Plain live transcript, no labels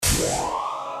South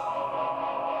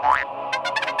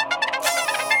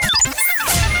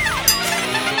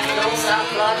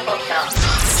Collide podcast.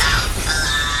 South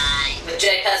Collide with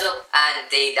Jay Pezzle and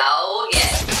D-Dog,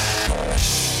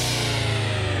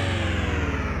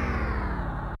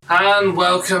 And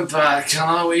welcome back.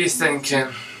 I know what you're thinking.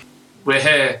 We're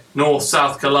here, North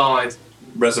South Collide.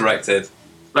 Resurrected.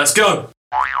 Let's go.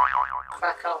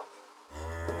 Crack on.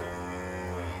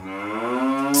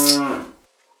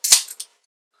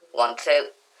 One, two.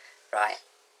 Right.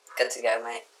 Good to go,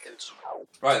 mate.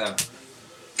 Right then,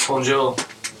 Bonjour.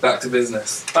 back to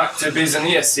business. Back to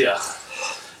business, yeah.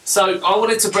 So I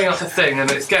wanted to bring up a thing, and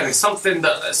again, it's something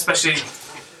that, especially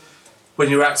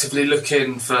when you're actively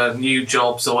looking for new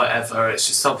jobs or whatever, it's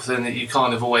just something that you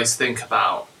kind of always think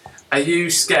about. Are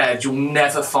you scared you'll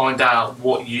never find out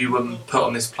what you were put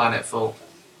on this planet for?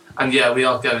 And yeah, we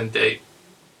are going deep.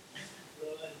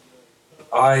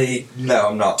 No,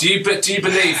 I'm not. Do you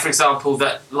believe, for example,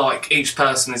 that like each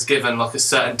person is given like a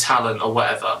certain talent or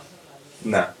whatever?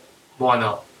 No, Why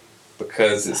not?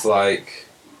 because it's like,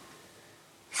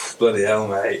 bloody hell,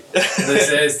 mate.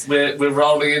 We're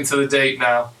rolling into the deep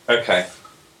now. Okay.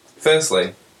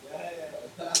 Firstly,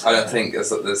 I don't think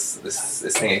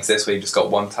this thing exists where you just got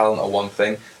one talent or one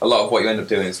thing. A lot of what you end up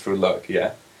doing is through luck,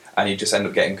 yeah, and you just end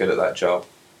up getting good at that job.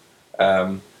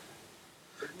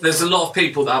 There's a lot of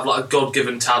people that have like a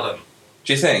God-given talent.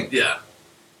 Do you think? Yeah.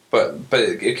 But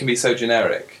it can be so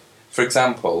generic. For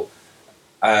example,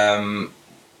 something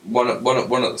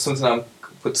I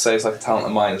would say is like a talent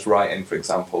of mine is writing, for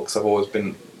example, because I've always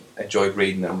enjoyed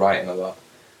reading and writing a lot.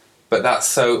 But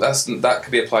that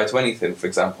could be applied to anything. For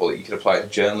example, you could apply it to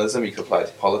journalism, you could apply it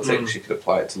to politics, you could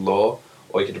apply it to law,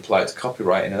 or you could apply it to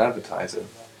copywriting and advertising.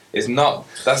 That's not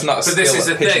a skill. But this is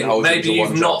the thing. Maybe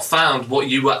you've not job. found what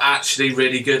you were actually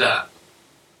really good at.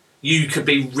 You could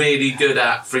be really good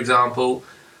at, for example,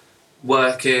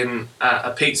 working at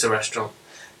a pizza restaurant.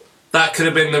 That could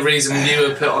have been the reason you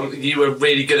were put on. You were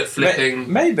really good at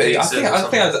flipping. Maybe I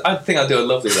pizzas think I'd do a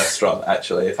lovely restaurant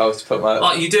actually if I was to put my.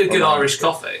 Like you do good Irish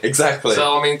coffee. Exactly.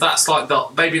 So I mean, that's like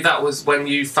maybe that was when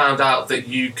you found out that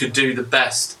you could do the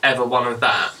best ever one of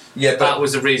that. Yeah, but that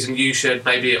was the reason you should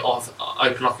maybe open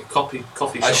like a coffee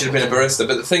shop. I should have been a barista,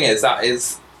 but the thing is, that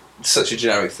is such a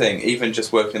generic thing. Even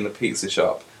just working in the pizza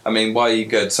shop. I mean, why are you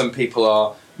good? Some people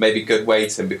are maybe good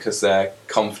waiting because they're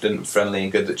confident, friendly,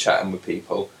 and good at chatting with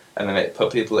people, and then it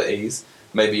put people at ease.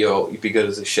 Maybe you'd be good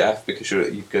as a chef because you're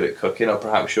good at cooking, or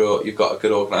perhaps you've got a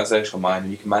good organisational mind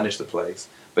and you can manage the place.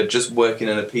 But just working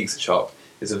in a pizza shop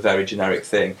is a very generic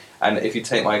thing. And if you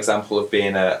take my example of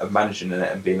being a manager in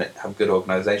it and have good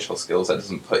organisational skills, that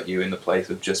doesn't put you in the place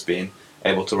of just being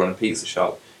able to run a pizza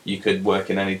shop. You could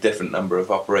work in any different number of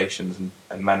operations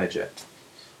and manage it.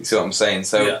 You see what I'm saying?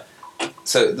 So, yeah.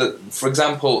 For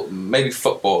example, maybe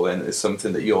footballing is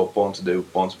something that you're born to do,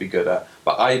 born to be good at.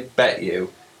 But I bet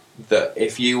you that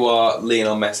if you are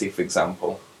Lionel Messi, for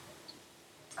example,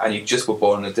 and you just were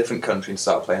born in a different country and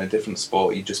started playing a different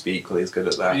sport, you'd just be equally as good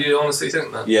at that. You honestly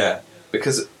think that? Yeah,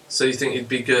 because... So you think you'd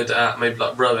be good at maybe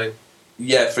like rowing?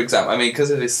 Yeah, for example. I mean, because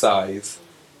of his size,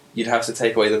 you'd have to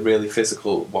take away the really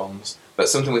physical ones. But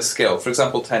something with skill. For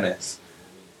example, tennis.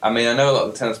 I mean, I know a lot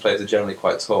of the tennis players are generally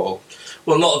quite tall.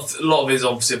 Well, a lot of it is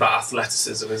obviously about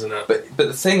athleticism, isn't it? But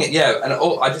the thing, yeah, and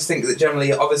I just think that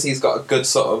generally, obviously, he's got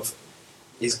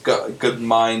a good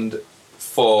mind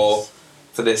for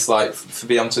this, like, for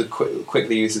being able to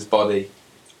quickly use his body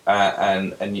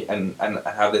and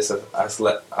have this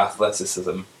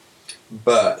athleticism.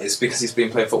 But it's because he's been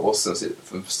playing football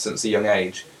since a young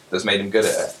age that's made him good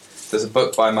at it. There's a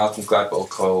book by Malcolm Gladwell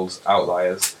called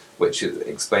Outliers, which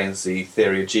explains the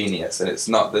theory of genius, and it's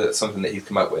not something that he's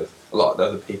come up with. A lot of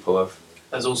other people have.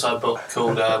 There's also a book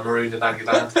called Marooned in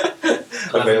Aggieland.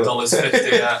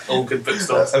 $11.50 at all good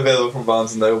bookstores. Available from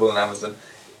Barnes & Noble and Amazon.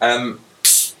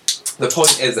 The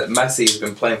point is that Messi has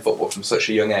been playing football from such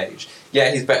a young age. Yeah,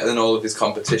 he's better than all of his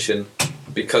competition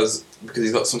because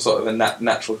he's got some sort of a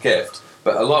natural gift,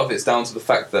 but a lot of it's down to the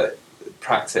fact that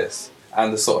practice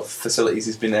and the sort of facilities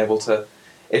he's been able to...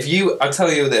 I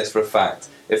tell you this for a fact,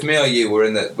 if me or you were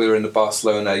in the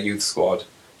Barcelona youth squad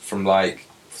from like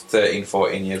 13,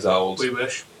 14 years old... We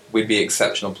wish. We'd be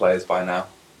exceptional players by now.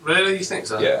 Really? You think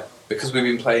so? Yeah, because we've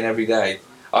been playing every day.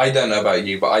 I don't know about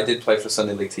you, but I did play for a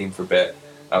Sunday League team for a bit.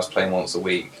 I was playing once a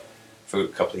week for a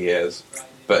couple of years.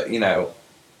 But, you know,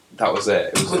 that was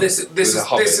it. This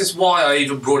is why I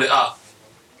even brought it up.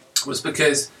 Was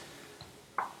because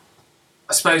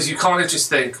I suppose you kind of just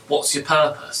think, what's your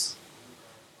purpose?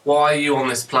 Why are you on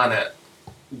this planet?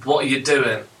 What are you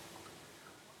doing?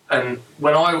 And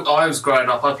when I was growing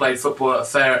up, I played football at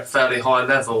a fairly high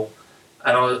level,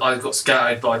 and I got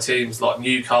scouted by teams like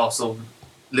Newcastle,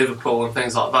 Liverpool, and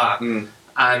things like that.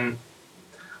 And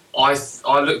I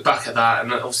look back at that,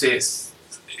 and obviously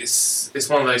it's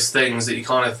one of those things that you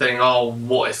kind of think, oh,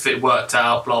 what if it worked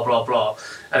out, blah blah blah,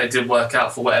 and it did work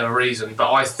out for whatever reason.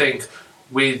 But I think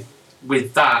with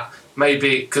that,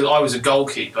 maybe because I was a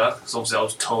goalkeeper, because obviously I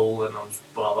was tall and I was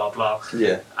blah blah blah.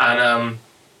 Yeah. And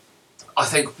I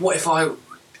think, what if I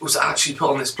was actually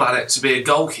put on this planet to be a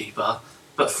goalkeeper,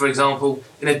 but for example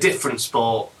in a different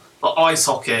sport like ice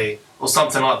hockey or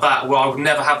something like that, where I would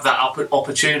never have that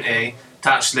opportunity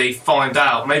to actually find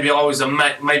out. Maybe I was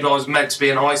meant to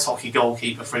be an ice hockey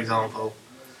goalkeeper, for example.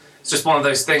 It's just one of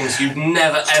those things you'd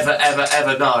never ever ever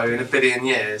ever know in a billion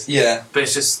years. Yeah. But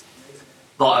it's just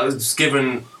like I was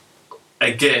given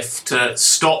a gift to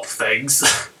stop things.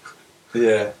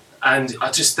 Yeah. And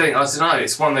I just think, I don't know,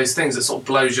 it's one of those things that sort of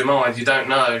blows your mind. You don't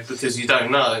know because you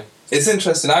don't know. It's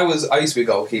interesting. I used to be a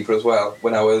goalkeeper as well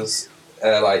when I was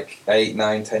like 8,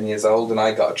 9, 10 years old, and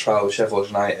I got a trial with Sheffield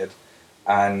United.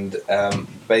 And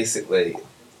basically,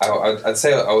 I'd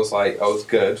say I was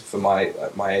good for my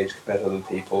age compared to other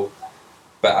people,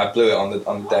 but I blew it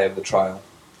on the day of the trial,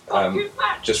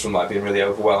 just from like being really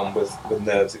overwhelmed with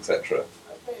nerves, etc.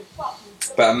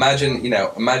 But imagine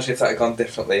if that had gone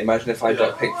differently. Imagine if I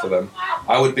got picked for them.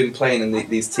 I would have been playing in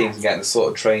these teams and getting the sort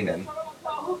of training,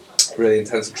 really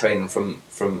intensive training from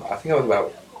I think I was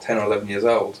about 10 or 11 years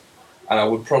old, and I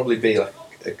would probably be like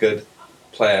a good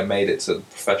player, made it to the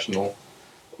professional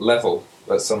level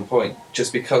at some point,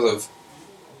 just because of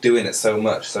doing it so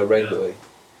much, so regularly.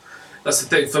 That's the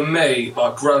thing for me.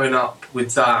 Like growing up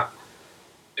with that,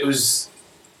 it was.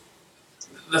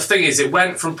 The thing is, it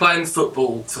went from playing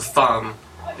football for fun.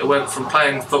 It went from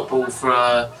playing football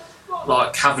for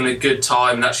like having a good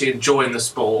time and actually enjoying the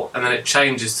sport, and then it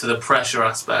changes to the pressure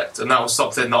aspect, and that was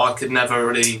something that I could never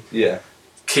really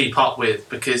keep up with,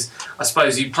 because I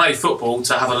suppose you play football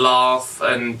to have a laugh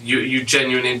and you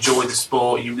genuinely enjoy the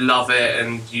sport, you love it,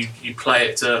 and you play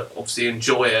it to obviously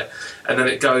enjoy it, and then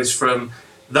it goes from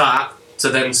that to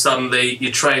then suddenly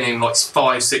you're training like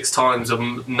 5-6 times a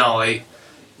night.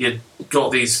 You've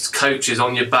got these coaches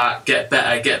on your back, get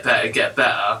better,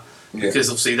 because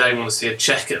obviously they want to see a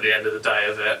check at the end of the day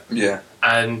of it. Yeah.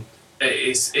 And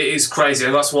it is crazy,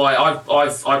 and that's why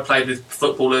I've played with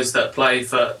footballers that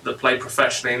play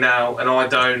professionally now, and I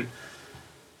don't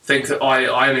think that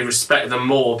I only respect them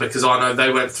more because I know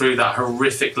they went through that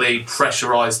horrifically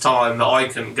pressurised time that I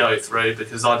couldn't go through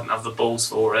because I didn't have the balls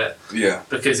for it. Yeah.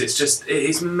 Because it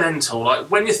is mental.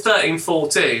 Like when you're 13,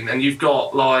 14 and you've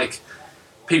got like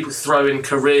people throwing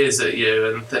careers at you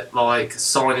and like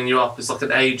signing you up as like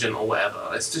an agent or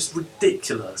whatever. It's just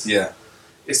ridiculous. Yeah.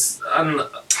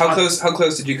 How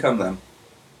close did you come then?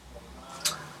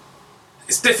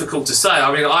 It's difficult to say.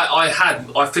 I mean,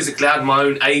 I physically had my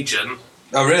own agent.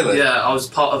 Oh really? Yeah, I was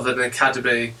part of an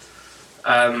academy,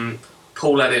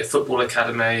 Paul Elliott Football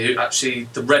Academy. Who actually,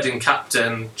 the Reading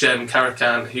captain Jem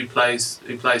Karakan, who plays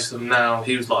for them now,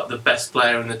 he was like the best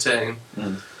player in the team.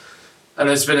 And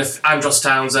there's been Andros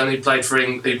Townsend who plays for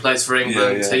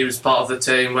England. Yeah. He was part of the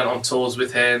team. Went on tours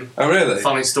with him. Oh really?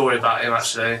 Funny story about him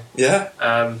actually. Yeah.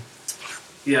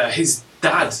 His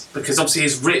dad, because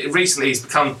obviously recently he's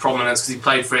become prominent because he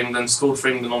played for England, scored for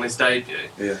England on his debut.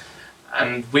 Yeah.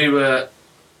 And we were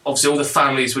obviously all the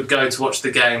families would go to watch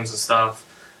the games and stuff.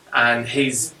 And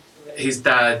his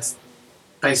dad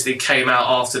basically came out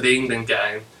after the England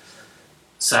game,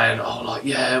 saying, "Oh, like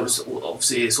yeah, it was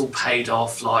obviously it's all paid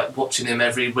off. Like watching him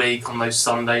every week on those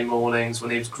Sunday mornings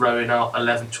when he was growing up,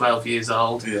 11, 12 years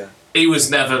old. Yeah. He was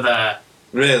never there.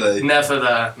 Really? Never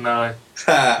there. No.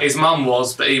 His mum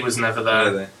was, but he was never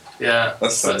there. Really? Yeah.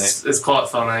 That's funny. It's quite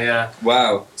funny. Yeah.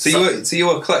 Wow. So you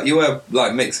were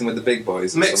like mixing with the big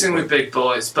boys. Mixing with big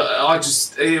boys, but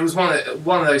it was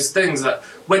one of those things that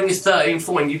when you're 13,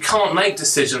 14, you can't make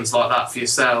decisions like that for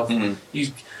yourself.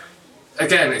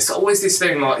 Again, it's always this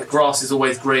thing like grass is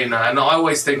always greener, and I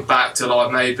always think back to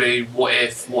like maybe what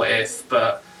if,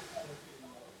 but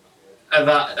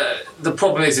the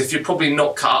problem is if you're probably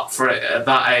not cut up for it at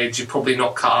that age, you're probably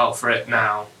not cut out for it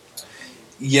now.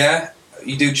 Yeah,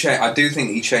 you do change. I do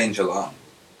think you change a lot,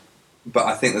 but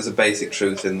I think there's a basic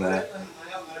truth in there,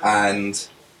 and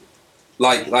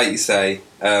like you say,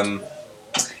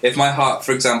 if my heart,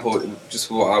 for example, just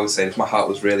what I was saying, if my heart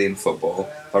was really in football,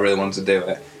 if I really wanted to do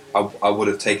it, I would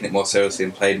have taken it more seriously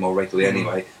and played more regularly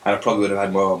anyway, and I probably would have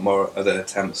had more other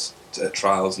attempts at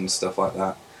trials and stuff like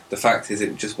that. The fact is,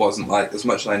 it just wasn't like, as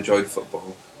much as I enjoyed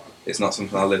football, it's not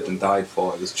something I lived and died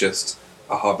for. It was just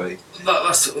a hobby.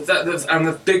 And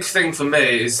the big thing for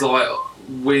me is like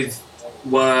with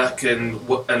work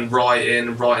and writing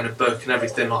a book and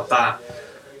everything like that,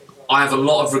 I have a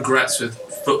lot of regrets with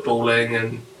footballing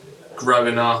and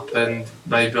growing up and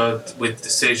maybe with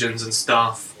decisions and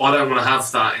stuff. I don't want to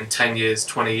have that in 10 years,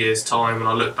 20 years time when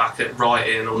I look back at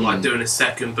writing or like doing a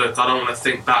second book. I don't want to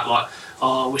think back like,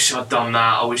 oh, I wish I'd done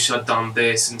that, I wish I'd done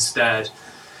this instead.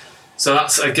 So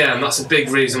that's a big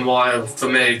reason why, for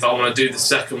me, that I want to do the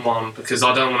second one, because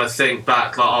I don't want to think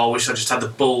back like, oh, I wish I just had the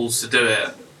balls to do it.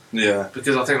 Yeah.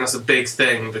 Because I think that's a big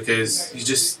thing, because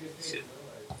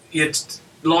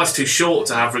life's too short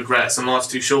to have regrets, and life's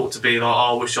too short to be like,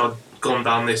 oh, I wish I'd gone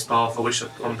down this path, I wish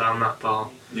I'd gone down that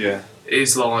path. Yeah. It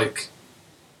is like,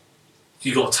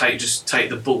 you got to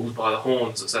take the bull by the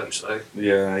horns, essentially.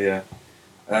 Yeah.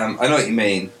 I know what you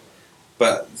mean,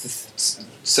 but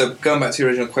so going back to your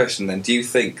original question then, do you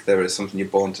think there is something you're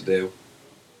born to do?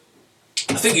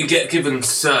 I think you get given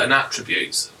certain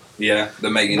attributes. Yeah, that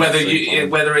make you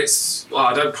whether it's, well,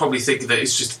 I don't probably think that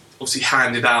it's just obviously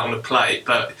handed out on a plate,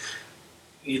 but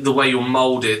the way you're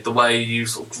moulded, the way you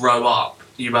sort of grow up,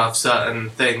 you have certain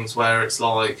things where it's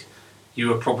like you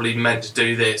were probably meant to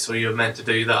do this or you were meant to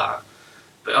do that.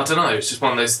 But I don't know, it's just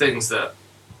one of those things that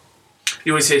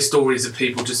you always hear stories of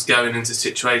people just going into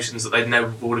situations that they never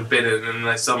would have been in, and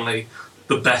they're suddenly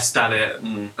the best at it,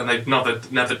 and they've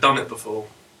never done it before.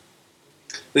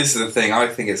 This is the thing. I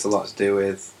think it's a lot to do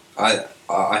with.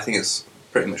 I think it's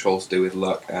pretty much all to do with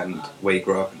luck and where you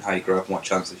grow up and how you grow up and what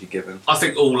chances you're given. I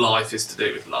think all life is to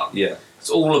do with luck. Yeah.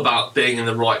 It's all about being in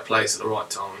the right place at the right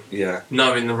time. Yeah.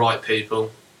 Knowing the right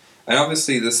people. And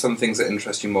obviously, there's some things that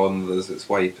interest you more than others. It's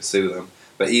why you pursue them.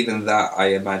 But even that,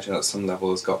 I imagine, at some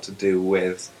level, has got to do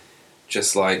with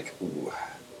just like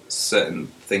certain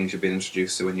things you've been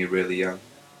introduced to when you're really young.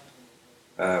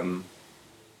 And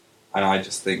I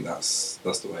just think that's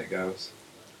the way it goes.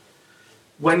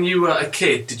 When you were a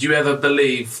kid, did you ever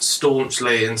believe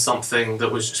staunchly in something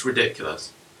that was just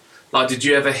ridiculous? Like, did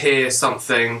you ever hear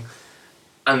something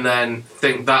and then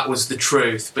think that was the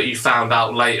truth, but you found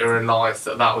out later in life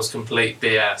that was complete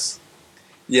BS?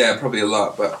 Yeah, probably a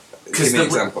lot, but give me an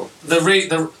example.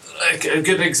 A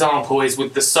good example is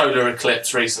with the solar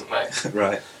eclipse recently.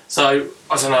 Right. So,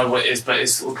 I don't know what it is, but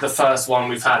it's the first one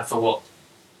we've had for,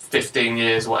 15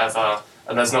 years, whatever,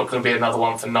 and there's not going to be another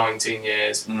one for 19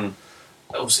 years.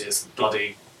 Obviously, it's the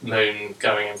bloody moon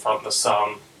going in front of the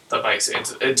sun that makes it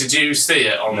into... Did you see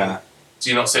it on... Nah. Did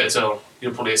you not see it at all? You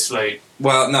were probably asleep.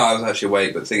 Well, no, I was actually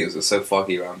awake, but the thing is, it was so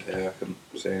foggy around here, I couldn't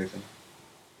see anything.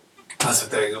 That's the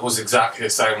thing, it was exactly the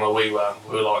same where we were.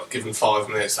 We were like given 5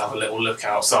 minutes to have a little look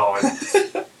outside.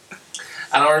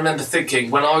 And I remember thinking,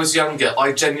 when I was younger,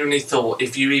 I genuinely thought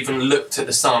if you even looked at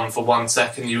the sun for 1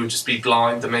 second, you would just be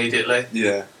blind immediately.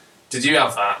 Yeah. Did you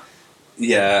have that?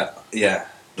 Yeah.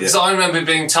 Because I remember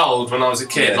being told when I was a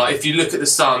kid, Yeah. like, if you look at the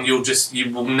sun, you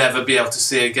will never be able to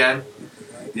see again.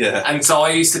 Yeah. And so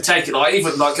I used to take it, like,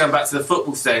 even like going back to the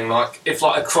football thing, like, if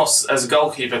like a cross, as a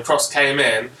goalkeeper, a cross came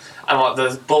in, and like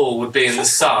the ball would be in the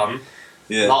sun,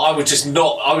 Yeah. like, I would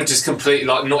just completely,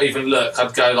 like, not even look.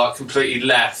 I'd go, like, completely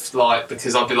left, like,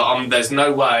 because I'd be like, there's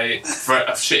no way for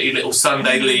a shitty little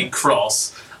Sunday League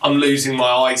cross, I'm losing my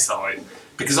eyesight.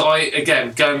 Because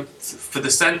again, going for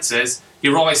the senses,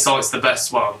 your eyesight's the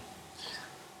best one.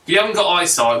 If you haven't got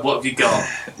eyesight, what have you got?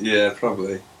 Yeah,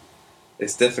 probably.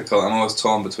 It's difficult. I'm always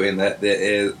torn between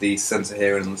the sense of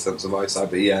hearing and the sense of eyesight.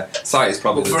 But yeah, sight is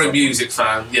probably For a music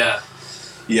fan, yeah.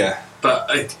 Yeah.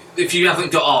 But if you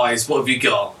haven't got eyes, what have you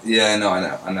got? Yeah, no,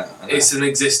 I know. It's an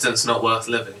existence not worth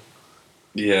living.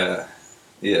 Yeah.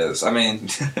 Yes. I mean,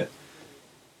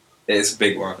 it's a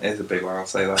big one. It's a big one. I'll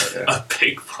say that. Yeah. A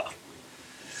big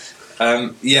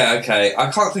one. Yeah. Okay.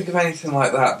 I can't think of anything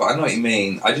like that, but I know what you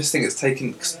mean. I just think it's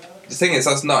taken. The thing is,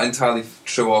 that's not entirely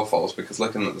true or false, because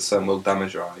looking at the sun will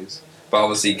damage your eyes. But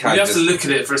obviously, you can't. You have to look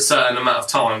at it for a certain amount of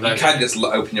time. Don't you can't just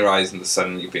open your eyes in the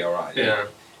sun and you'll be all right. Yeah.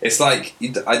 It's like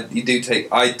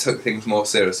I took things more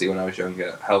seriously when I was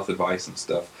younger, health advice and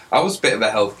stuff. I was a bit of a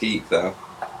health geek though.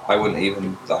 I wouldn't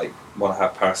even like want to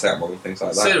have paracetamol and things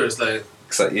like that. Seriously?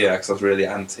 Because I was really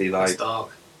anti That's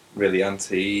dark.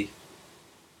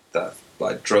 that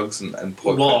like drugs and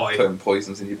Why? putting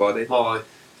poisons in your body. Why?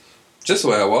 Just the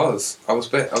way I was. There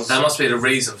must be a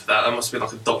reason for that. There must be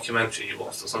like a documentary you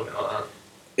watched or something like that.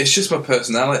 It's just my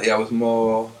personality. I was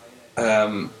more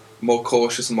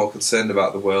cautious and more concerned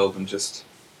about the world, and just,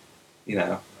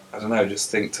 I don't know,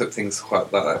 took things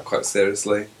quite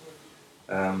seriously.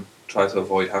 Try to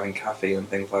avoid having caffeine and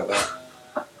things like that.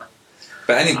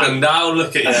 But anyway, and now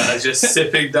look at you, just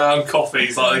sipping down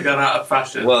coffees like they're going out of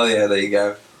fashion. Well, yeah, there you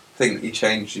go. I think you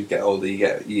change, you get older,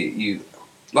 you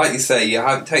like you say,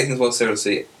 take things more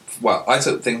seriously. Well, I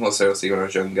took things more seriously when I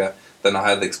was younger. then I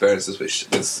had the experiences which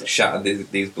shattered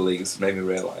these beliefs, made me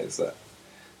realise that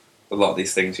a lot of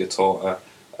these things you're taught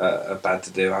are bad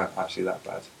to do aren't actually that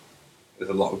bad. There's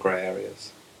a lot of grey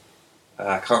areas.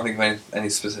 I can't think of any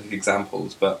specific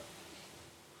examples, but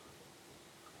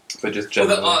just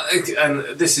generally.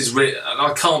 And this is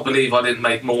I can't believe I didn't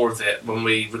make more of it when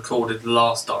we recorded the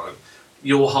last time.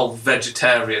 Your whole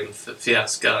vegetarian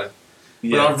fiasco.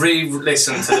 Yeah. When I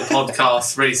re-listened to the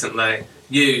podcast recently,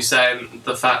 you saying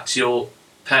the fact your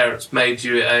parents made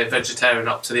you a vegetarian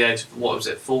up to the age of, what was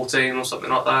it, 14 or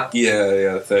something like that?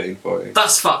 Yeah, 13, 14.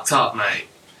 That's fucked up, mate.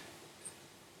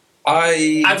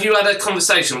 Have you had a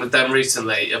conversation with them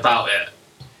recently about it?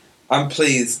 I'm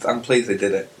pleased they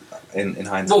did it in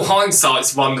hindsight. Well,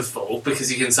 hindsight's wonderful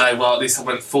because you can say, well, at least I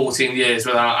went 14 years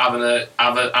without having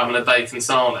a bacon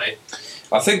sarnie.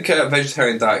 I think a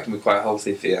vegetarian diet can be quite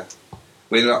healthy for you.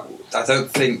 I don't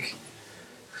think...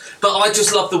 But I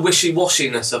just love the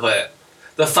wishy-washiness of it.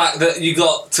 The fact that you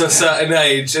got to a certain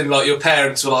age and like your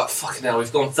parents were like, fucking hell,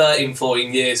 we've gone 13,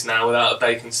 14 years now without a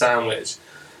bacon sandwich.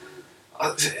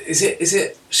 Is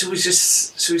it? Should we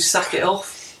sack it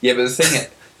off? Yeah, but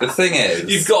the thing is,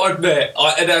 you've got to admit.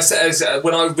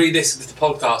 When I re-listened to the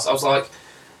podcast, I was like,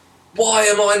 why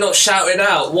am I not shouting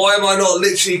out? Why am I not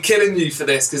literally killing you for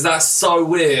this? Because that's so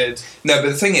weird. No,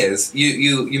 but the thing is,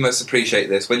 you must appreciate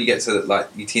this. When you get to like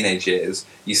your teenage years,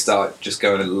 you start just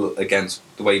going against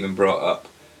the way you've been brought up.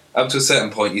 Up to a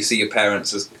certain point, you see your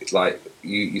parents as like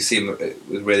you see them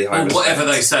with really high respect. Whatever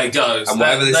they say goes. And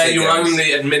whatever they they're say your goes.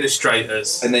 only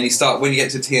administrators. And then when you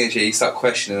get to a teenage year, you start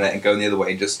questioning it and going the other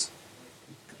way and just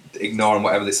ignoring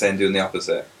whatever they say and doing the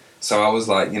opposite. So I was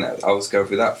like, I was going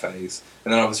through that phase.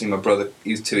 And then obviously my brother,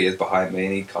 he was 2 years behind me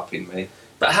and he copied me.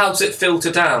 But how does it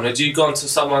filter down? Had you gone to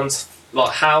someone's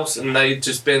house and they'd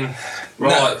just been,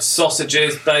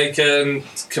 sausages, bacon,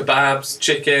 kebabs,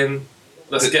 chicken,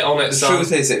 let's get on it, The son.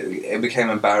 truth is, it became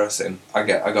embarrassing. I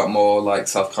got more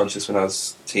self-conscious when I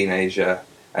was a teenager,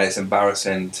 and it's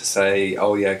embarrassing to say,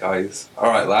 oh yeah guys,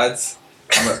 alright lads,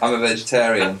 I'm a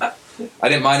vegetarian. I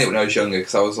didn't mind it when I was younger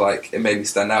because I was like, it made me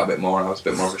stand out a bit more and I was a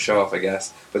bit more of a show off, I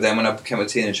guess. But then when I became a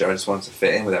teenager, I just wanted to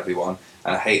fit in with everyone,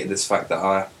 and I hated this fact that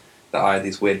I had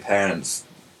these weird parents,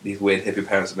 these weird hippie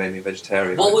parents that made me a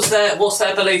vegetarian. What's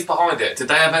their belief behind it? Did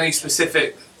they have any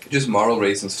specific... Just moral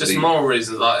reasons. Moral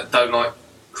reasons, like don't like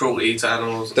cruelty to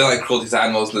animals? Don't like cruelty to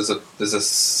animals.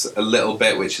 There's a little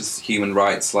bit which is human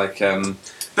rights, but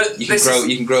you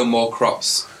can grow more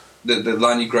crops. The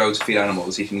land you grow to feed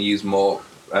animals, you can use more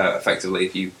effectively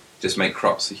if you just make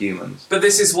crops for humans. But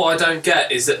this is what I don't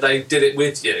get, is that they did it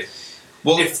with you.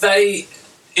 Well, if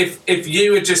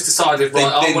you had just decided, right,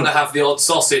 I want to have the odd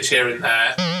sausage here and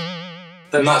there,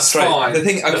 then that's fine.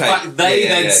 The fact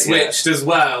they switched as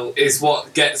well is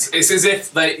what gets... It's as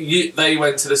if they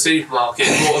went to the supermarket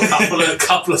and bought a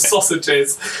couple of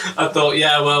sausages and thought,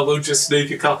 yeah, well, we'll just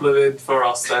sneak a couple of in for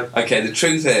us then. Okay, the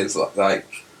truth is,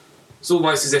 it's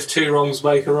almost as if two wrongs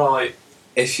make a right.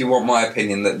 If you want my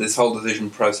opinion, that this whole decision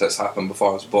process happened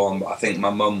before I was born, but I think my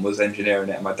mum was engineering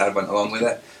it and my dad went along with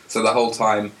it. So the whole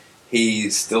time, he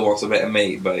still wants a bit of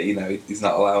meat, but, he's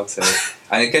not allowed to.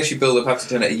 And I guess you build up after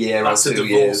doing it a year or 2 years. That's a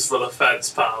divorceful offence,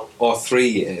 pal. Or 3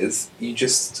 years, you're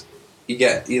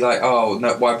like, oh,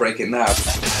 no, why break it now?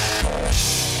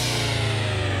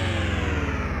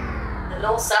 The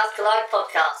North South Collide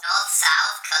podcast. North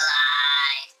South Collide.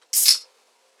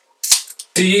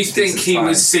 Do you think he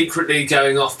was secretly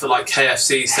going off to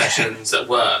KFC sessions at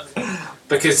work?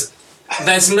 Because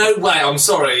there's no way, I'm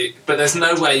sorry, but there's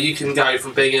no way you can go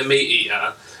from being a meat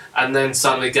eater and then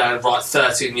suddenly going, right,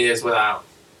 13 years without.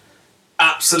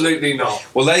 Absolutely not.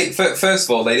 Well, first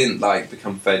of all, they didn't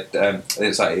become fed. They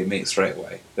didn't start eating meat straight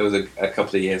away. There was a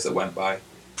couple of years that went by,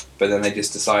 but then they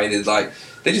just decided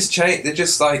they just change. They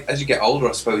just as you get older,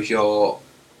 I suppose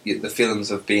the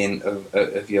feelings of being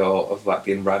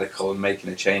being radical and making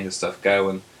a change and stuff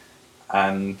go,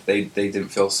 and they didn't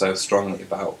feel so strongly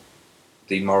about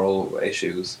the moral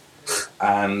issues,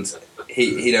 and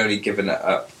he'd only given it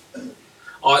up.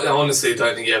 I honestly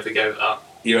don't think he ever gave it up.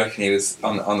 You reckon he was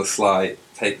on the sly,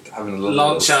 having a little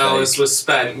lunch hours was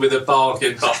spent with a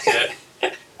bargain bucket.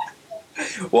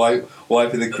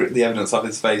 Wiping the evidence off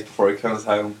his face before he comes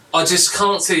home. I just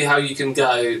can't see how you can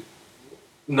go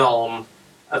non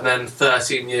and then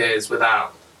 13 years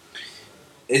without.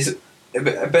 It's a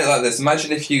bit like this.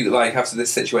 Imagine if you after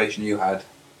this situation you had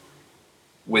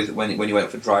with when you went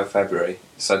for Dry February,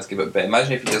 decided to give it a bit.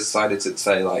 Imagine if you just decided to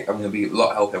say I'm going to be a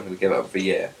lot healthier, I'm going to give it up for a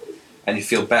year, and you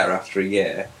feel better after a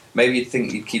year. Maybe you'd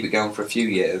think you'd keep it going for a few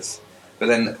years, but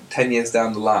then 10 years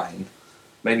down the line,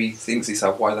 maybe you think to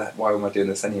yourself, why am I doing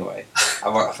this anyway?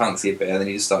 I fancy a beer, and then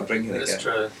you just start drinking again. That's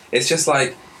true. It's just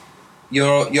like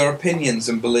your opinions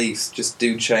and beliefs just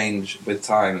do change with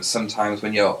time. Sometimes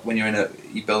when you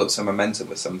build up some momentum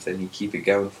with something, you keep it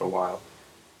going for a while.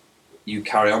 You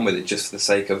carry on with it just for the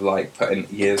sake of like putting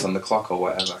years on the clock or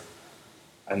whatever.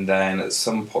 And then at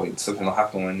some point, something will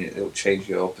happen when it'll change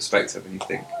your perspective, and you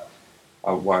think,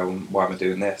 oh, why am I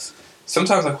doing this?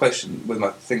 Sometimes I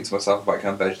think to myself about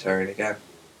becoming vegetarian again.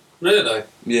 Really?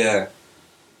 Yeah.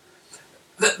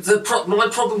 My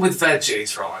problem with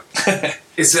veggies, right,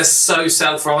 is they're so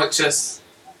self-righteous,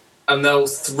 and they'll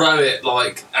throw it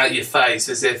like at your face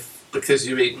as if because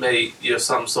you eat meat, you're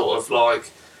some sort of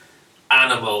like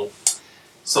animal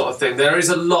sort of thing. I think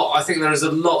there is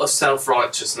a lot of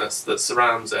self-righteousness that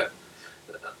surrounds it.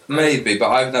 Maybe, but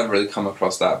I've never really come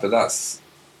across that. But that's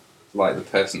like the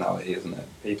personality, isn't it?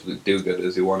 People who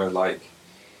do-gooders who want to act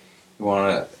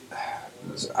like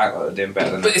they're doing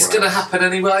better than. But it's going to happen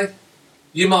anyway.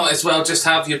 You might as well just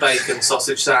have your bacon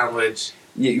sausage sandwich.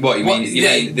 You mean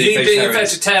you being a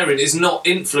vegetarian is not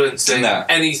influencing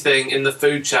anything in the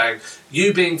food chain.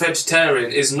 You being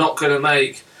vegetarian is not going to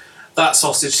make that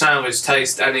sausage sandwich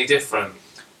taste any different.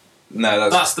 No,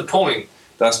 that's the point.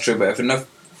 That's true, but if enough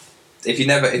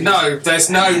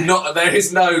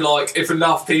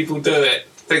people do it,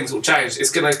 things will change.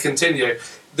 It's going to continue.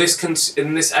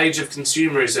 In this age of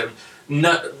consumerism,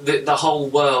 the whole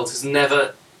world has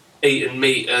never eaten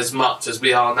meat as much as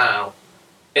we are now.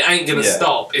 It ain't going to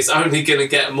stop. It's only going to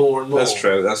get more and more.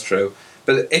 That's true.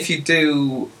 But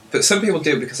some people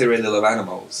do it because they really love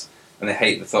animals and they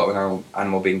hate the thought of an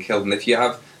animal being killed. And if you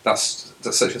have that's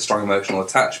such a strong emotional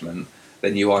attachment,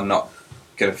 then you are not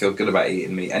going to feel good about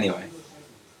eating meat anyway.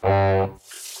 I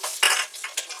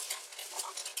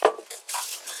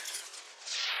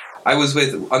was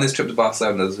on this trip to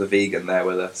Barcelona. There was a vegan there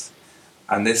with us,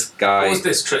 and this guy. What was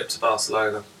this trip to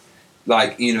Barcelona?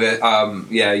 Like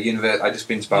I just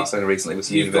been to Barcelona recently with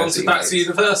some university. You've gone back to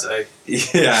university?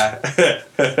 Yeah,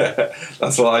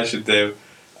 that's what I should do.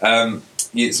 Some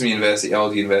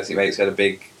old university mates had a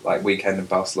big weekend in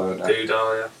Barcelona.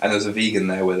 Yeah. And there was a vegan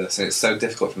there with us, and it's so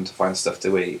difficult for him to find stuff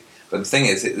to eat. But the thing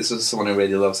is, this was someone who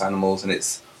really loves animals, and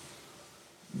it's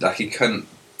like he couldn't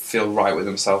feel right with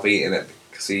himself eating it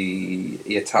because he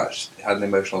had an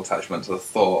emotional attachment to the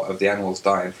thought of the animals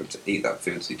dying for him to eat that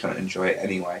food, so he couldn't enjoy it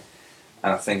anyway.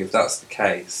 And I think if that's the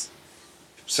case,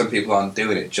 some people aren't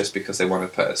doing it just because they want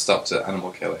to put a stop to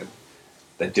animal killing.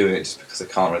 They're doing it just because they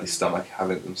can't really stomach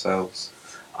having it themselves.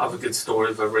 I have a good story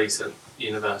of a recent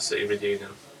university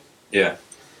reunion. Yeah.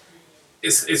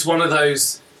 It's one of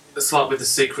those, it's like with the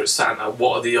Secret Santa,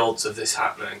 what are the odds of this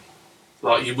happening?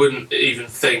 Like, you wouldn't even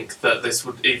think that this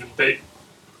would even be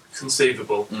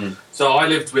conceivable. Mm. So I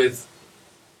lived with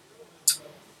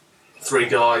 3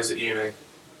 guys at uni.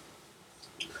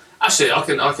 Actually,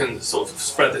 I can sort of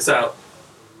spread this out.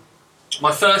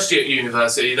 My first year at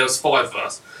university, there was 5 of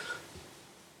us.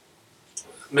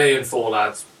 Me and 4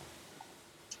 lads.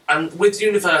 And with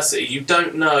university, you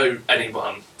don't know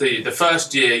anyone. The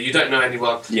first year, you don't know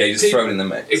anyone. Yeah, you're just thrown in the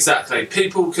mix. Exactly.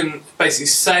 People can basically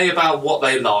say about what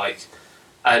they like,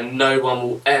 and no one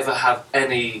will ever have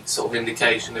any sort of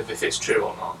indication of if it's true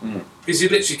or not. Mm. Because you're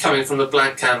literally coming from a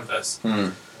blank canvas.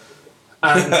 Mm.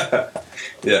 And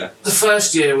yeah. the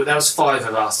first year, there was 5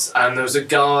 of us, and there was a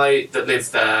guy that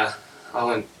lived there. I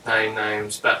won't name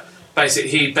names, but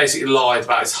he basically lied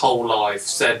about his whole life,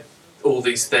 said all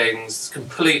these things,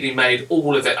 completely made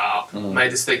all of it up,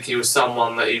 made us think he was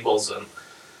someone that he wasn't.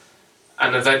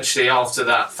 And eventually, after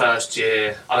that first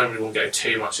year, I don't really want to go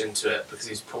too much into it because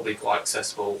he's probably quite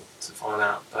accessible to find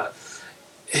out, but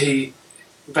we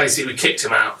kicked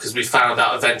him out because we found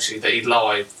out eventually that he'd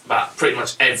lied about pretty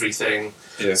much everything.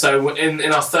 Yeah. So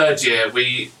in our third year,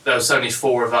 there was only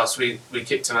 4 of us, we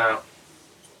kicked him out.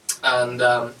 And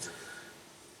there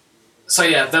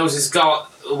was this guy,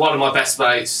 one of my best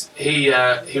mates, he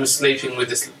was sleeping with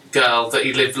this girl that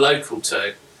he lived local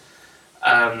to,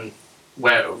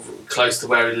 close to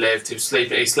where he lived. He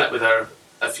slept with her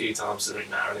a few times, doesn't really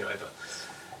matter anyway, but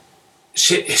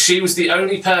she was the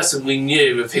only person we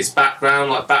knew of his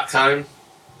background, like back home,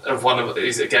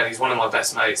 he's one of my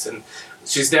best mates, and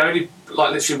she's the only,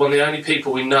 literally one of the only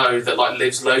people we know that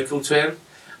lives local to him.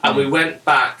 And we went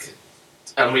back,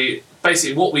 and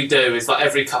what we do is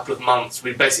every couple of months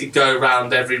we basically go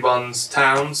around everyone's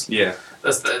towns. Yeah.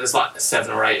 There's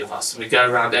 7 or 8 of us, and we go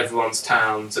around everyone's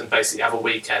towns and basically have a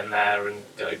weekend there and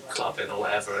go clubbing or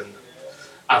whatever and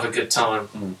have a good time.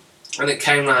 Mm. And it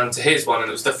came round to his one, and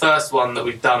it was the first one that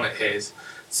we'd done at his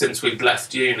since we'd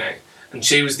left uni. And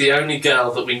she was the only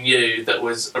girl that we knew that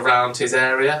was around his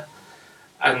area.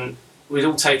 And we'd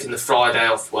all taken the Friday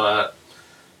off work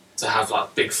to have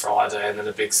like big Friday and then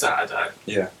a big Saturday.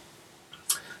 Yeah.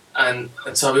 And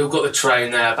so we all got the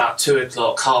train there about 2:00,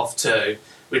 2:30.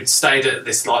 We'd stayed at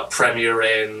this like Premier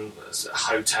Inn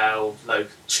hotel,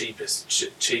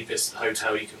 cheapest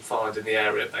hotel you can find in the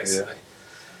area, basically. Yeah.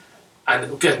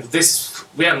 And again,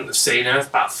 we hadn't seen her for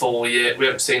about 4 years. We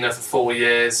hadn't seen her for 4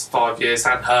 years, 5 years.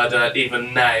 Hadn't heard her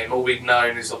even name. All we'd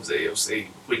known is obviously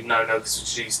we'd known her because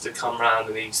she used to come round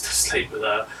and he used to sleep with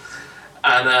her.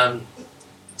 And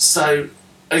so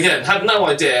again, had no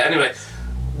idea. Anyway,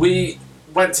 we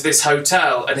went to this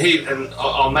hotel, and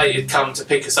our mate had come to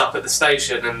pick us up at the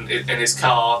station and in his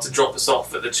car to drop us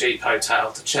off at the cheap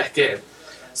hotel to check in.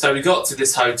 So we got to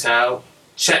this hotel,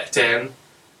 checked in,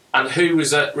 and who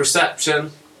was at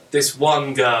reception? This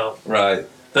one girl. Right.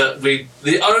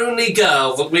 The only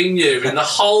girl that we knew in the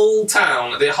whole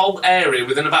town, the whole area,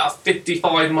 within about a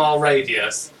 55-mile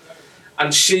radius,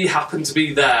 and she happened to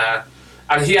be there.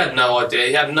 And he had no idea.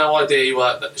 He had no idea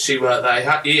she worked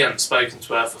there. He hadn't spoken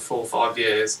to her for 4 or 5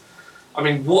 years. I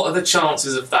mean, what are the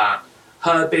chances of that?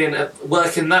 Her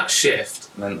working that shift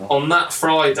on that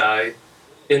Friday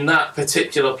in that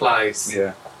particular place.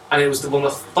 Yeah. And it was one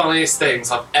of the funniest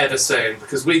things I've ever seen,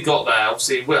 because we got there,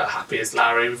 obviously we're happy as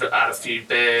Larry, we've had a few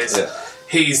beers. Yeah.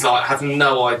 He's like, have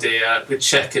no idea, we're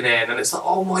checking in, and it's like,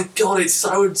 oh my God, it's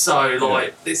so-and-so,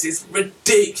 like, this is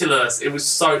ridiculous. It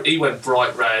was he went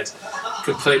bright red,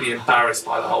 completely embarrassed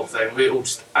by the whole thing. We all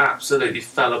just absolutely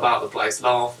fell about the place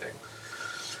laughing.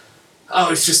 Oh,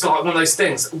 it's just like one of those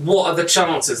things. What are the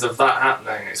chances of that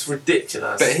happening? It's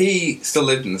ridiculous. But he still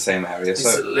lived in the same area, He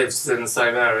still lives in the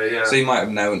same area, yeah. So he might have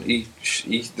known. He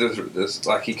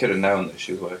could have known that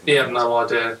she was working. He had no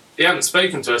idea. He hadn't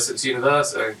spoken to her since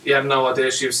university. He had no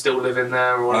idea she was still living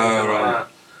there or anything like that.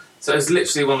 So it's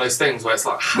literally one of those things where it's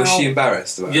like, how... Was she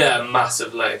embarrassed about it? Yeah,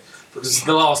 massively. Because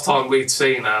the last time we'd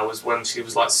seen her was when she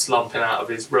was like slumping out of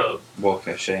his room.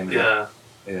 Walking of shame. Yeah.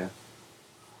 Yeah.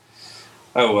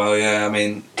 Oh well, yeah. I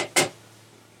mean,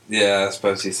 yeah. I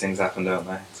suppose these things happen, don't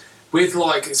they? With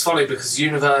like, it's funny because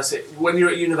when you're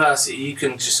at university, you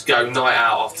can just go night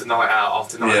out after night out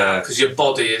after night out because your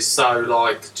body is so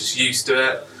like just used to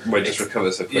it. Well, it just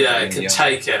recovers so quickly. Yeah, it can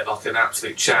take it like an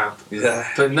absolute champ. Yeah.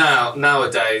 But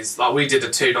nowadays, like we did a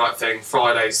 2-night thing,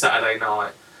 Friday, Saturday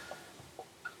night.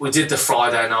 We did the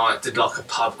Friday night, did like a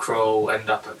pub crawl, end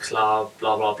up at club,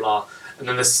 blah blah blah. And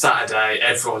then the Saturday,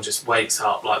 everyone just wakes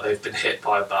up like they've been hit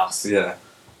by a bus. Yeah.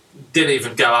 Didn't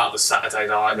even go out the Saturday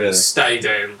night. Really? Stayed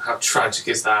in. How tragic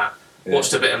is that? Yeah.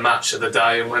 Watched a bit of Match of the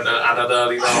Day and went and had an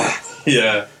early night.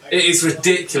 Yeah. It is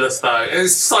ridiculous though.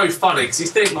 It's so funny because you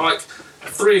think like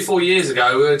 3 or 4 years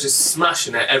ago we were just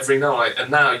smashing it every night,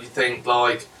 and now you think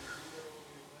like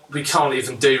we can't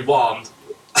even do one.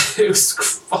 It was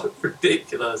quite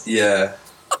ridiculous. Yeah.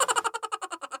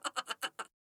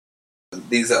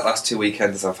 These last 2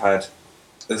 weekends I've had,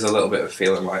 there's a little bit of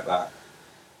feeling like that,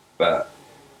 but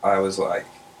I was like,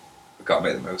 I've got to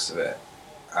make the most of it,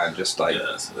 and just like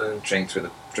drink through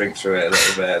it a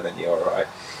little bit, and then you're all right.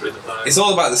 It's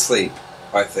all about the sleep,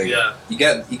 I think. Yeah. You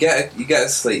get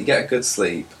a good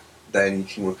sleep, then you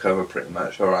can recover pretty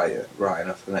much right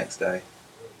enough for the next day.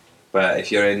 But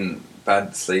if you're in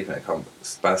bad sleeping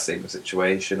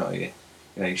situation, or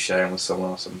you're sharing with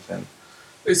someone or something.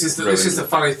 This is the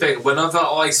funny thing. Whenever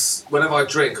I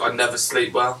drink, I never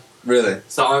sleep well. Really?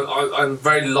 So I'm a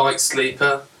very light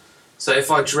sleeper. So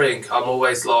if I drink, I'm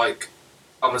always like,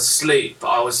 I'm asleep, but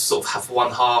I always sort of have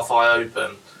one half eye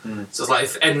open. So it's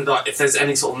like if there's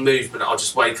any sort of movement, I'll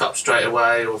just wake up straight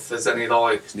away, or if there's any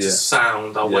just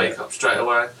sound, I'll wake up straight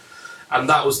away. And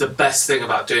that was the best thing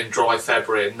about doing dry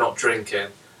February and not drinking.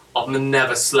 I've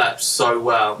never slept so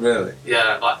well. Really?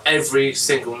 Yeah, like every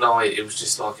single night it was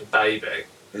just like a baby.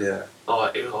 Yeah.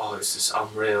 Like, it's just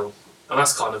unreal. And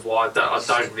that's kind of why I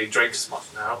don't really drink as much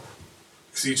now.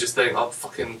 Because you just think, I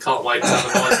fucking can't wait to have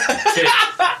a nice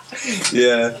kick.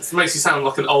 Yeah. It makes you sound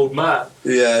like an old man.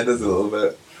 Yeah, it does a little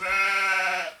bit.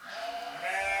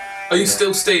 Are you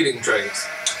still stealing drinks?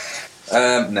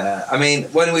 Nah. I mean,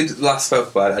 when we last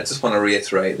spoke about it, I just want to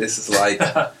reiterate, this is like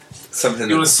something...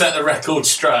 You want to set the record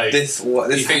straight? You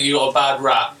think you got a bad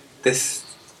rap? This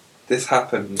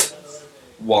happened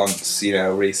once,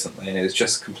 recently, and it was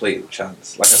just a complete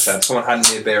chance. Like I said, someone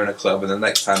handed me a beer in a club, and the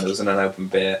next time there was an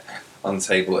unopened beer on the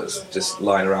table. It was just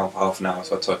lying around for half an hour,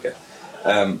 so I took it.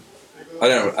 I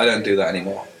don't do that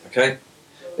anymore. Okay,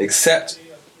 except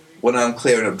when I'm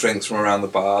clearing up drinks from around the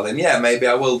bar, then yeah, maybe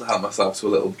I will help myself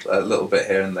to a little bit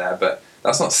here and there, but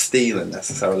that's not stealing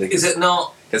necessarily. Is it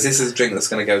not? Because this is a drink that's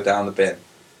going to go down the bin,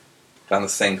 down the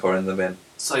sink or in the bin.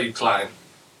 So you claim.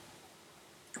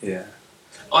 Yeah.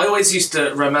 I always used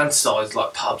to romanticise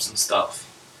like pubs and stuff.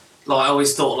 Like I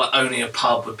always thought like owning a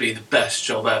pub would be the best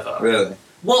job ever. Really?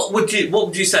 What would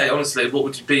you say honestly? What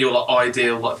would be your like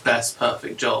ideal like best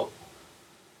perfect job?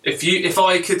 If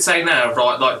I could say now,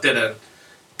 right, like Dylan,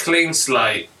 clean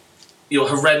slate, your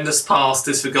horrendous past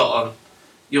is forgotten,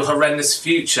 your horrendous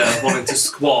future wanting to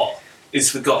squat is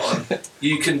forgotten.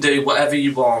 You can do whatever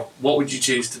you want. What would you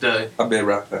choose to do? I'd be a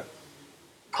rapper.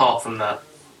 Apart from that.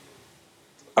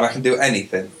 And I can do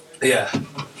anything. Yeah.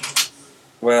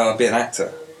 Well, I'd be an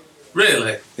actor.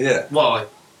 Really? Yeah. Why?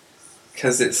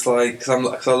 Because it's like,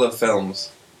 because I love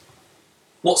films.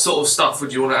 What sort of stuff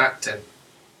would you want to act in?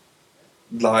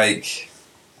 Like,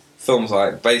 films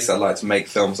like, basically I like to make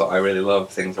films that I really love.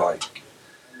 Things like,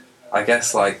 I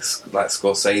guess like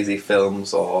Scorsese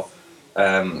films or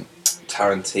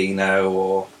Tarantino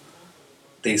or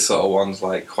these sort of ones,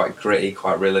 like quite gritty,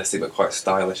 quite realistic, but quite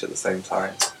stylish at the same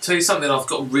time. Tell you something I've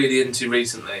got really into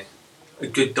recently. A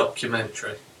good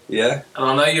documentary. Yeah? And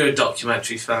I know you're a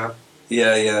documentary fan.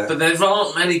 Yeah, yeah. But there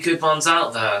aren't many good ones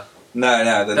out there.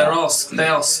 No, They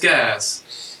are scarce.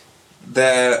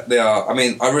 They are. I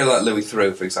mean, I really like Louis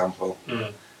Theroux, for example.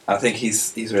 Mm. I think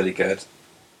he's really good.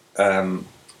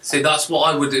 See, that's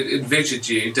what I would envisage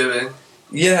you doing.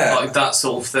 Yeah. Like that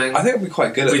sort of thing. I think I'd be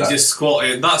quite good at With that. just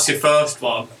squatting. That's your first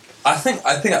one. I think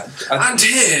And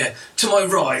here, to my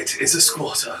right, is a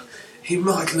squatter. He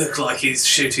might look like he's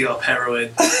shooting up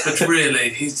heroin, but really,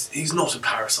 he's not a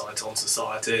parasite on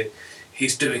society.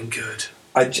 He's doing good.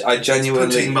 I genuinely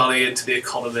Putting money into the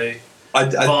economy I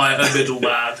via a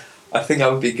middleman. I think I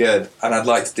would be good, and I'd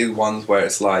like to do ones where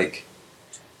it's like,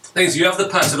 Thing is, you have the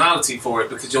personality for it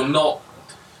because you're not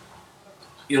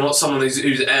someone who's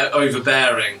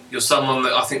overbearing. You're someone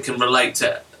that I think can relate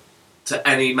to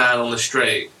any man on the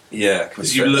street. yeah,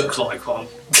 Because you look like one.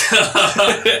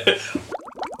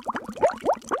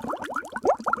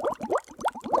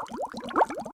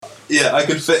 Yeah, I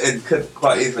could fit in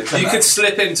quite easily. You could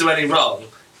slip into any role.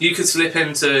 You could slip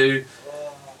into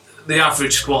the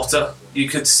average squatter. You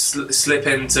could slip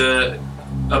into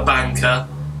a banker.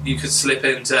 You could slip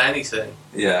into anything.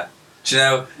 Yeah. Do you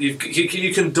know?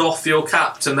 You can doff your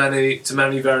cap to many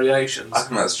variations. I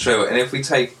think that's true. And if we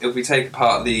take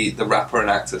apart the rapper and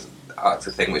actor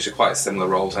thing, which are quite similar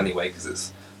roles anyway, because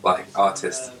it's like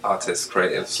artist,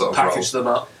 creative sort of Package role.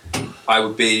 them up. I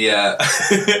would be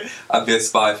I'd be a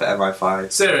spy for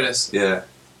MI5. Serious. Yeah.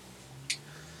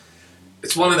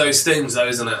 It's one of those things, though,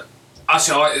 isn't it?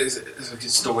 Actually, it's a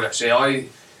good story. Actually, I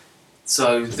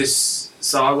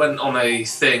went on a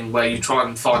thing where you try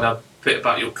and find out a bit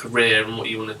about your career and what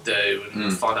you want to do,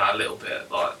 and find out a little bit.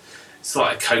 Like it's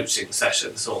like a coaching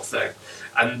session sort of thing.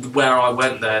 And where I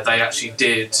went there, they actually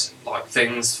did like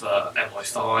things for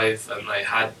MI5, and they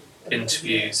had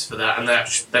interviews for that, and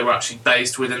they were actually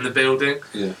based within the building.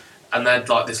 Yeah. And they had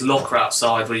like this locker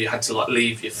outside where you had to like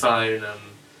leave your phone and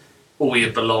all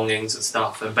your belongings and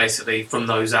stuff, and basically from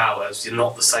those hours you're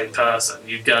not the same person.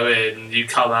 You go in, you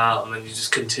come out, and then you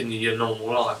just continue your normal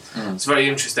life. It's very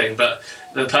interesting. But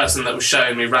the person that was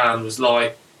showing me around was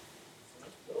like,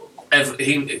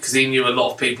 because he knew a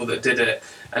lot of people that did it,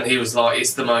 and he was like,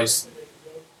 it's the most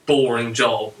boring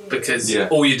job because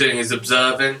all you're doing is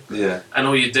observing, and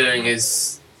all you're doing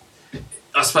is,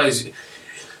 I suppose,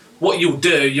 what you'll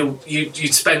do,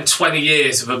 you'd spend 20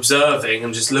 years of observing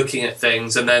and just looking at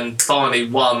things, and then finally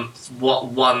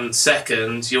one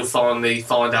second you'll finally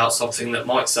find out something that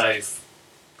might save,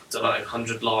 I don't know,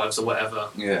 100 lives or whatever.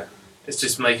 Yeah. It's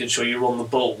just making sure you're on the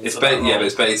ball. But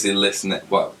it's basically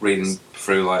reading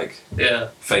through like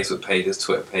Facebook pages,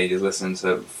 Twitter pages, listening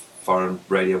to foreign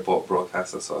radio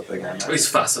broadcasts, that sort of thing. It's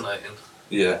fascinating.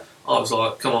 Yeah. I was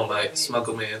like, come on, mate,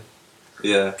 smuggle me in.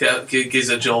 Yeah. Gives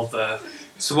a job there.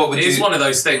 So what would It's one of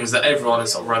those things that everyone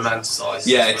is sort of romanticised.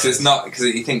 Yeah, because it's not, because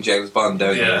you think James Bond,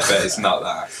 don't you? But it's not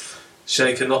that.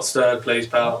 Shaken, not stirred, please,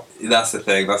 pal. That's the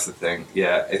thing.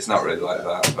 Yeah, it's not really like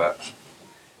that, but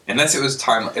unless it was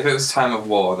time of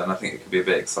war, then I think it could be a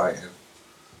bit exciting.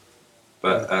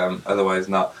 But otherwise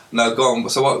not. No, go on.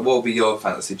 So what would be your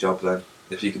fantasy job then,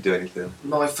 if you could do anything?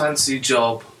 My fancy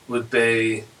job would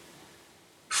be...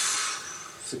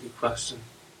 That's a good question.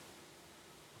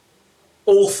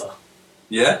 Author.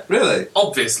 Yeah? Really?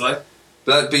 Obviously.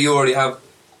 But you already have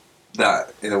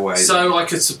that, in a way. So I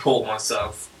could support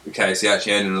myself. Okay, so you're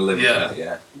actually earning a living.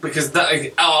 Yeah. Because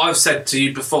I've said to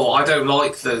you before, I don't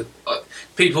like the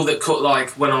people that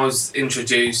when I was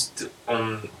introduced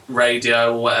on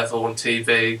radio or whatever on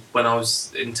TV when I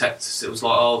was in Texas, it was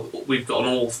like, oh, we've got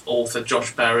an author,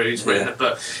 Josh Berry, who's written a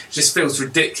book. It just feels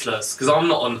ridiculous because I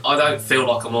don't feel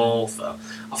like I'm an author.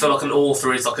 I feel like an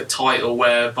author is like a title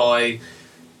whereby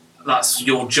that's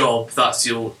your job, that's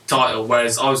your title.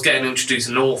 Whereas I was getting introduced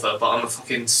as an author, but I'm a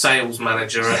fucking sales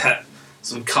manager at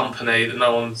some company that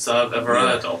no one's ever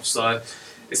heard of. So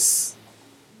it's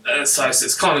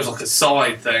kind of like a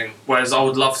side thing. Whereas I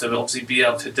would love to obviously be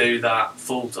able to do that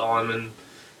full time and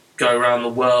go around the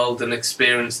world and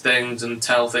experience things and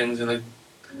tell things in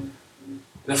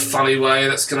a funny way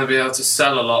that's going to be able to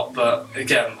sell a lot. But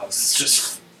again, that's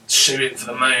just shooting for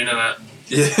the moon, isn't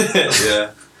it?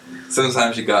 Yeah.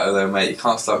 Sometimes you got to though, mate. You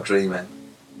can't stop dreaming.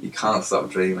 You can't stop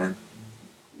dreaming.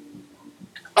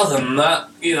 Other than that,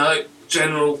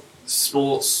 general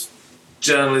sports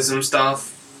journalism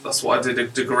stuff. That's what I did a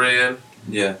degree in.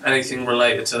 Yeah. Anything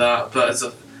related to that, but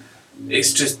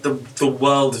it's just the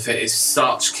world of it is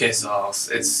such kiss ass.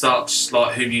 It's such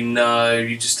like who you know.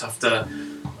 You just have to.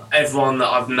 Everyone that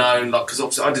I've known, like, because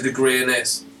obviously I did a degree in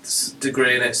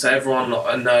it, so everyone that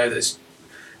I know that's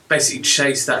basically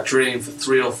chased that dream for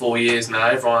 3 or 4 years now.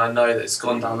 Everyone I know that's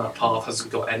gone down that path hasn't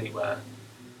got anywhere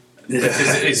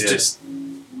because it is just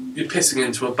you're pissing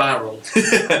into a barrel.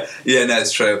 Yeah, no,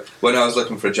 it's true. When I was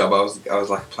looking for a job, I was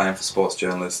like applying for sports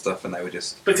journalist stuff, and they were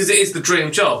just because it is the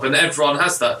dream job, and everyone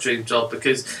has that dream job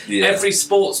because every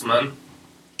sportsman,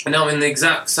 and I'm in the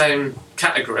exact same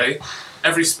category.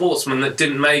 Every sportsman that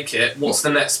didn't make it, what's the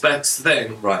next best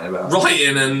thing?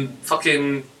 Writing and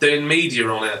fucking doing media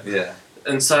on it. Yeah.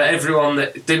 And so everyone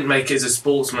that didn't make it as a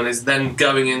sportsman is then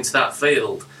going into that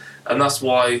field, and that's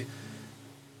why.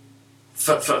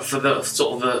 For the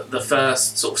sort of the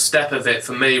first sort of step of it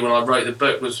for me when I wrote the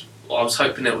book was I was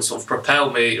hoping it would sort of propel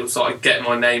me. It was like get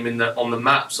my name on the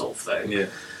map sort of thing. Yeah.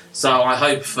 So I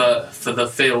hope for the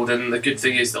field, and the good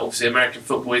thing is that obviously American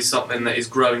football is something that is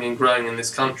growing and growing in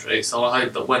this country. So I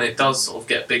hope that when it does sort of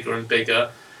get bigger and bigger,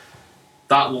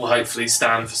 that will hopefully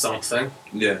stand for something.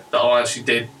 Yeah. That I actually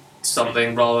did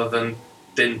something rather than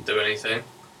didn't do anything.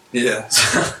 Yeah.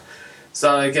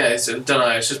 So I guess, I don't know,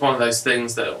 it's just one of those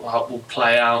things that will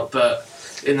play out, but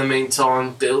in the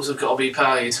meantime, bills have got to be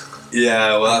paid.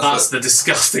 Yeah, well that's the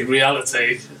disgusting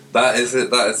reality. That is it,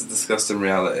 that is a disgusting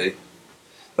reality.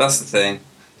 That's the thing.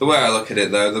 The way I look at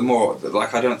it though, the more,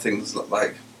 like, I don't think there's,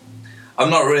 like, I'm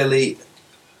not really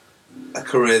a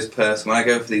careers person. When I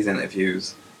go for these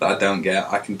interviews that I don't get,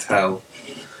 I can tell.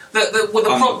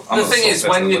 The thing is,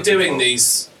 when you're doing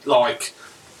these, like,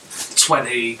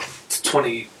 20 to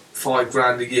 25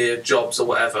 grand a year jobs or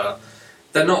whatever,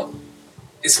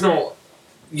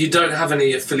 you don't have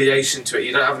any affiliation to it,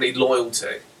 you don't have any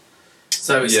loyalty.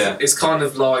 So it's kind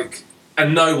of like,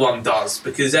 and no one does,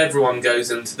 because everyone goes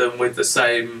into them with the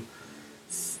same,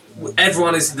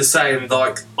 everyone is the same,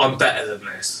 like, I'm better than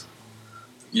this.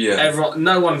 Yeah.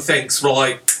 No one thinks,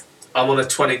 right, I'm on a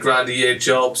 20 grand a year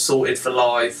job, sorted for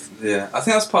life. Yeah, I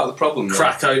think that's part of the problem.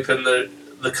 Crack open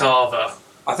the carver.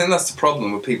 I think that's the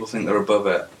problem, where people think they're above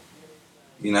it.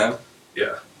 You know?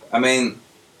 Yeah. I mean,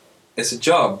 it's a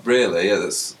job, really,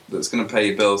 that's going to pay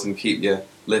your bills and keep you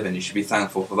living. You should be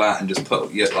thankful for that and just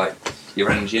put your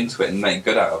energy into it and make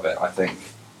good out of it, I think.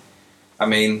 I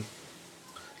mean...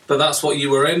 But that's what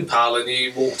you were in, pal, and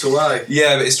you walked away.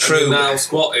 Yeah, but it's true. And you're now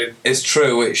squatting. It's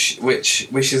true, which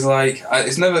is like...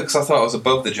 It's never because I thought I was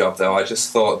above the job, though. I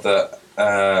just thought that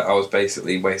I was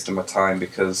basically wasting my time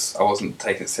because I wasn't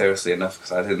taking it seriously enough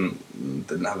because I didn't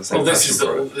have the same passion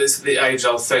for it. This is the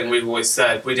age-old thing we've always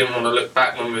said. We didn't want to look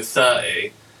back when we were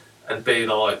 30 and be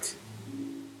like,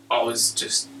 I was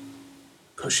just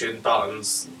pushing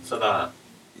buttons for that.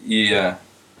 Yeah,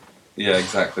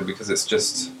 exactly, because it's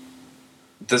just...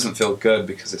 It doesn't feel good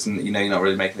because it's you're not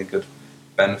really making a good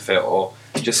benefit or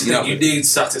just you need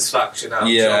satisfaction out of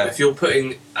a job. If you're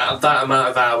putting that amount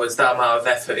of hours, that amount of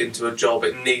effort into a job,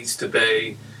 you need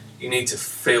to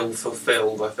feel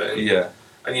fulfilled, I think. Yeah.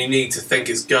 And you need to think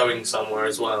it's going somewhere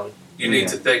as well. You need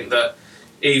to think that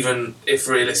even if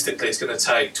realistically it's going to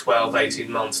take 12,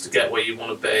 18 months to get where you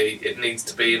want to be, it needs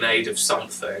to be in aid of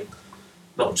something.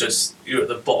 Not just you're at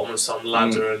the bottom of some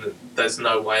ladder and there's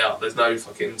no way up. There's no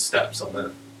fucking steps on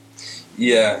it.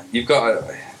 Yeah, you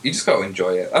just got to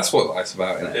enjoy it. That's what life's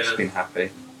about, isn't it? Just being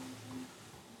happy.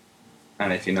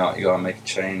 And if you're not, you got to make a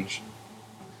change.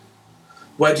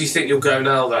 Where do you think you'll go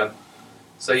now then?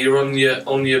 So you're on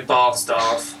your bar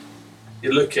staff.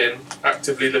 You're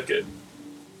actively looking.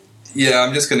 Yeah,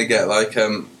 I'm just gonna get like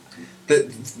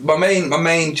my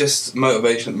main just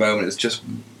motivation at the moment is just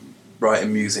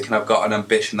writing music, and I've got an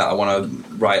ambition that I want to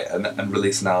write and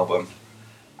release an album,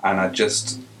 and I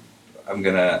just want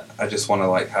to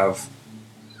like have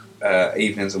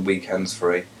evenings and weekends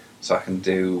free, so I can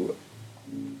do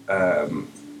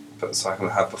so I can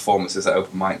have performances at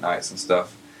open mic nights and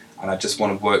stuff, and I just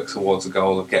want to work towards a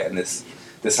goal of getting this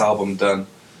album done.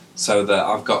 so that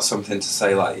I've got something to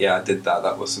say, like, yeah, I did that.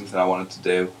 That was something I wanted to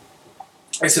do.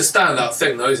 It's a standout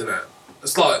thing, though, isn't it?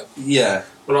 It's like, Yeah.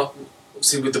 well,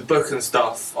 obviously with the book and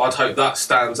stuff, I'd hope that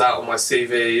stands out on my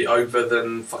CV over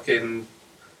than fucking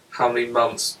how many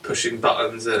months pushing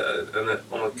buttons on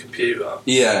a computer.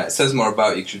 Yeah, it says more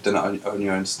about you because you've done it on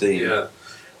your own steam. Yeah,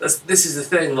 this is the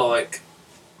thing. Like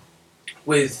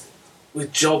with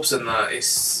jobs and that,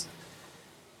 it's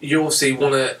you obviously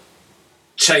want to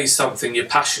chase something you're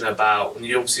passionate about, and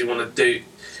you obviously want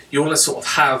to sort of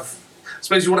have. I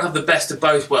suppose you want to have the best of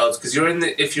both worlds, because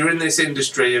if you're in this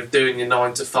industry of doing your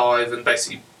 9 to 5 and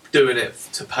basically doing it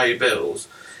to pay bills,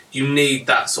 you need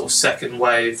that sort of second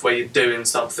wave where you're doing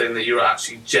something that you're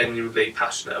actually genuinely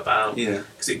passionate about,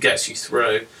 because it gets you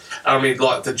through. I mean,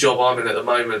 like the job I'm in at the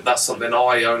moment, that's something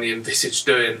I only envisaged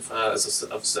doing for, as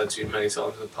I've said to you many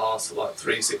times in the past, for like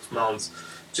 3-6 months,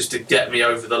 just to get me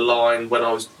over the line when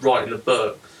I was writing the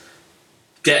book.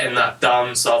 Getting that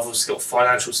done, so I've obviously got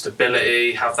financial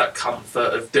stability, have that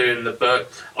comfort of doing the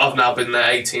book. I've now been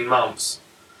there 18 months.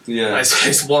 Yeah.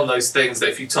 It's one of those things that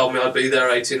if you told me I'd be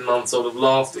there 18 months, I would have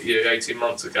laughed at you 18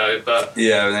 months ago. But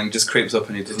yeah, and then it just creeps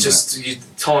up on you, doesn't it?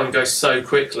 Time goes so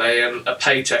quickly, and a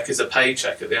paycheck is a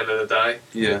paycheck at the end of the day.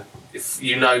 Yeah. If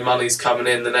you know money's coming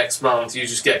in the next month, you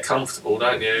just get comfortable,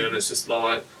 don't you? And it's just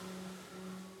like,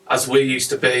 as we used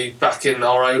to be back in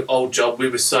our old job, we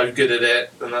were so good at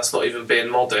it, and that's not even being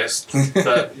modest,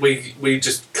 but we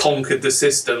just conquered the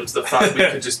systems, the fact we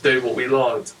could just do what we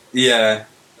liked. Yeah.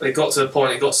 It got to the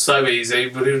point, it got so easy,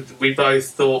 we both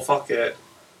thought, fuck it.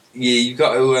 Yeah, you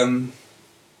got to,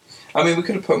 I mean, we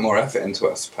could have put more effort into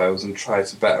it, I suppose, and tried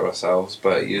to better ourselves,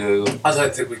 but I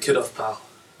don't think we could have, pal.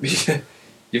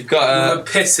 You've got we were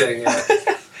pissing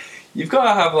it. You've got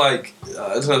to have, like,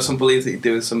 I don't know, some belief that you're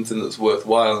doing something that's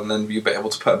worthwhile, and then you'll be able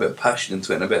to put a bit of passion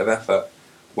into it and a bit of effort.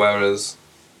 Whereas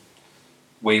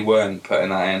we weren't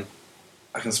putting that in.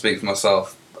 I can speak for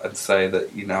myself and say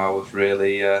that, you know, I was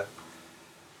really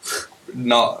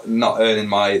not earning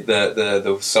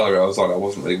the salary I was on. I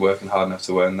wasn't really working hard enough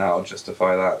to earn that or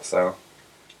justify that. So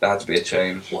there had to be a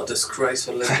change. What a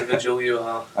disgraceful individual you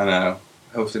are. I know.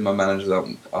 Hopefully my managers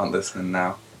aren't listening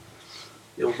now.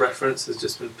 Your reference has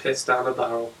just been pissed down a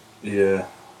barrel. Yeah.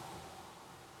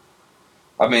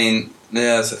 I mean,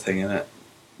 yeah, that's the thing, isn't it?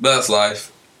 But that's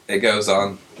life. It goes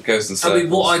on. It goes in circles. I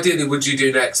mean, what ideally would you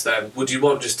do next then? Would you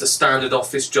want just a standard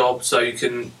office job so you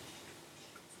can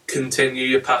continue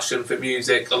your passion for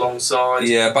music alongside?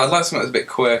 Yeah, but I'd like something that's a bit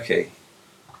quirky.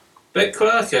 Bit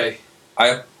quirky?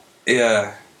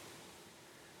 Yeah.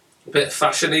 A bit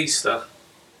fashionista?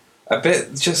 A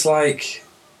bit just like...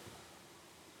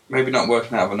 Maybe not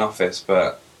working out of an office,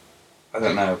 but I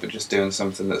don't know, but just doing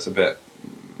something that's a bit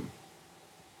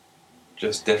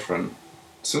just different.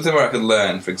 Something where I could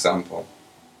learn, for example.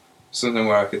 Something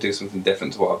where I could do something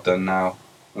different to what I've done now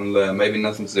and learn. Maybe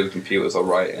nothing to do with computers or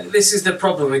writing. This is the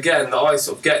problem again that I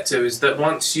sort of get to, is that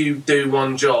once you do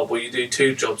one job or you do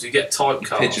 2 jobs, you get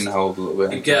typecast. Pigeonholed a little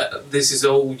bit. You get, this is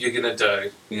all you're going to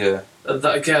do. Yeah. And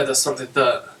that, again, that's something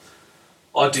that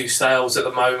I do sales at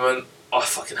the moment. I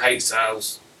fucking hate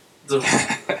sales. The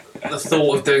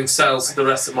thought of doing sales for the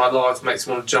rest of my life makes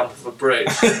me want to jump off a bridge.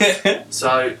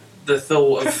 So the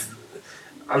thought of,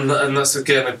 and that's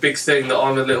again a big thing that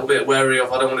I'm a little bit wary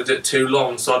of. I don't want to do it too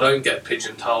long so I don't get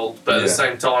pigeonholed, but at the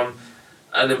same time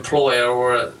an employer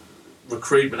or a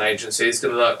recruitment agency is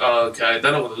going to be like, oh okay,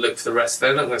 they're not going to look for the rest,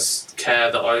 they're not going to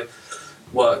care that I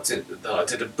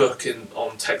did a book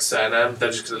on Texas A&M.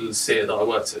 They're just going to see it that I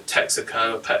worked at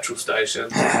Texaco, a petrol station,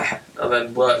 and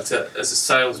then worked as a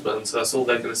salesman. So that's all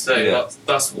they're going to see. Yeah.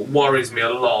 That's what worries me a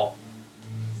lot.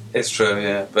 It's true,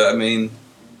 yeah. But I mean,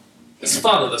 it's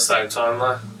fun at the same time,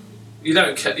 though. You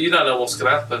don't know what's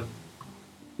going to happen.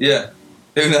 Yeah.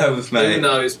 Who knows, mate? Who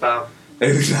knows, pal?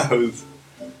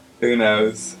 Who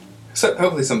knows? So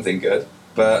hopefully something good,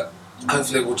 but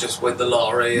hopefully we'll just win the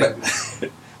lottery and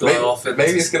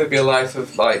maybe it's going to be a life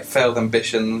of like failed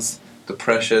ambitions,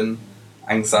 depression,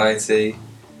 anxiety,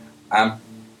 and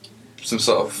some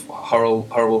sort of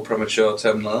horrible premature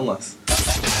terminal illness.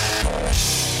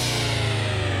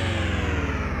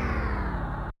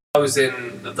 I was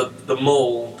in the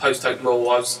mall, Post Oak Mall.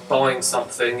 I was buying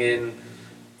something in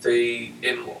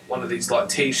one of these like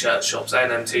t-shirt shops,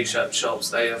 A&M t-shirt shops.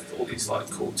 They have all these like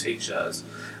cool t-shirts.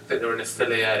 I think they're an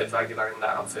affiliate of Wagoneer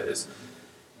Outfitters.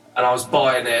 And I was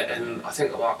buying it, and I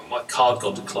think my card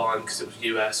got declined because it was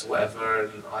US or whatever,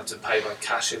 and I had to pay my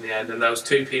cash in the end. And there was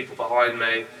 2 people behind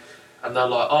me, and they're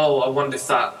like, "Oh, I wonder if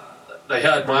that." They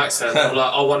heard my accent. They're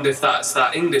like, "I wonder if that's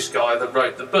that English guy that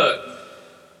wrote the book."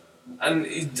 And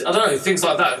I don't know, things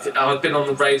like that. I'd been on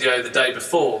the radio the day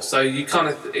before, so you kind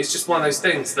of, it's just one of those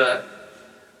things that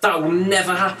will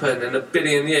never happen in a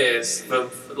billion years.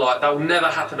 Like, that will never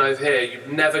happen over here.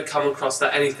 You've never come across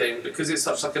that anything, because it's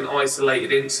such like an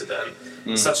isolated incident,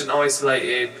 such an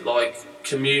isolated like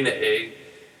community,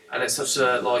 and it's such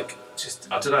a like just,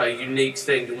 I don't know, unique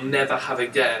thing you'll never have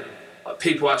again. Like,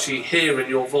 people actually hearing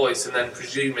your voice and then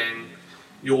presuming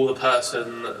you're the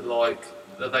person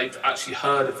that they've actually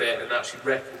heard of it and actually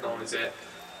recognise it.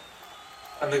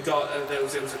 And the guy, it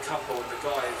was a couple, and the guy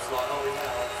was like, oh yeah,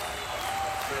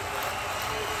 I've read that.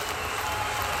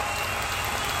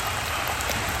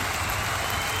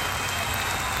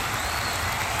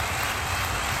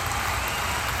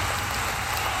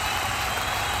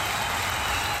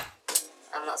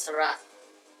 And that's a wrap.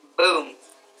 Boom.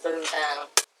 Boom down.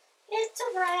 It's a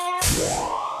wrap.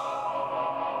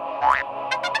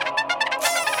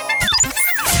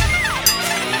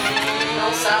 No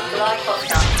South Collide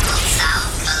podcast.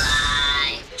 South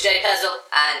Collide. Jay Pezzle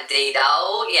and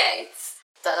D-Dog Yates.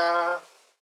 Ta-da.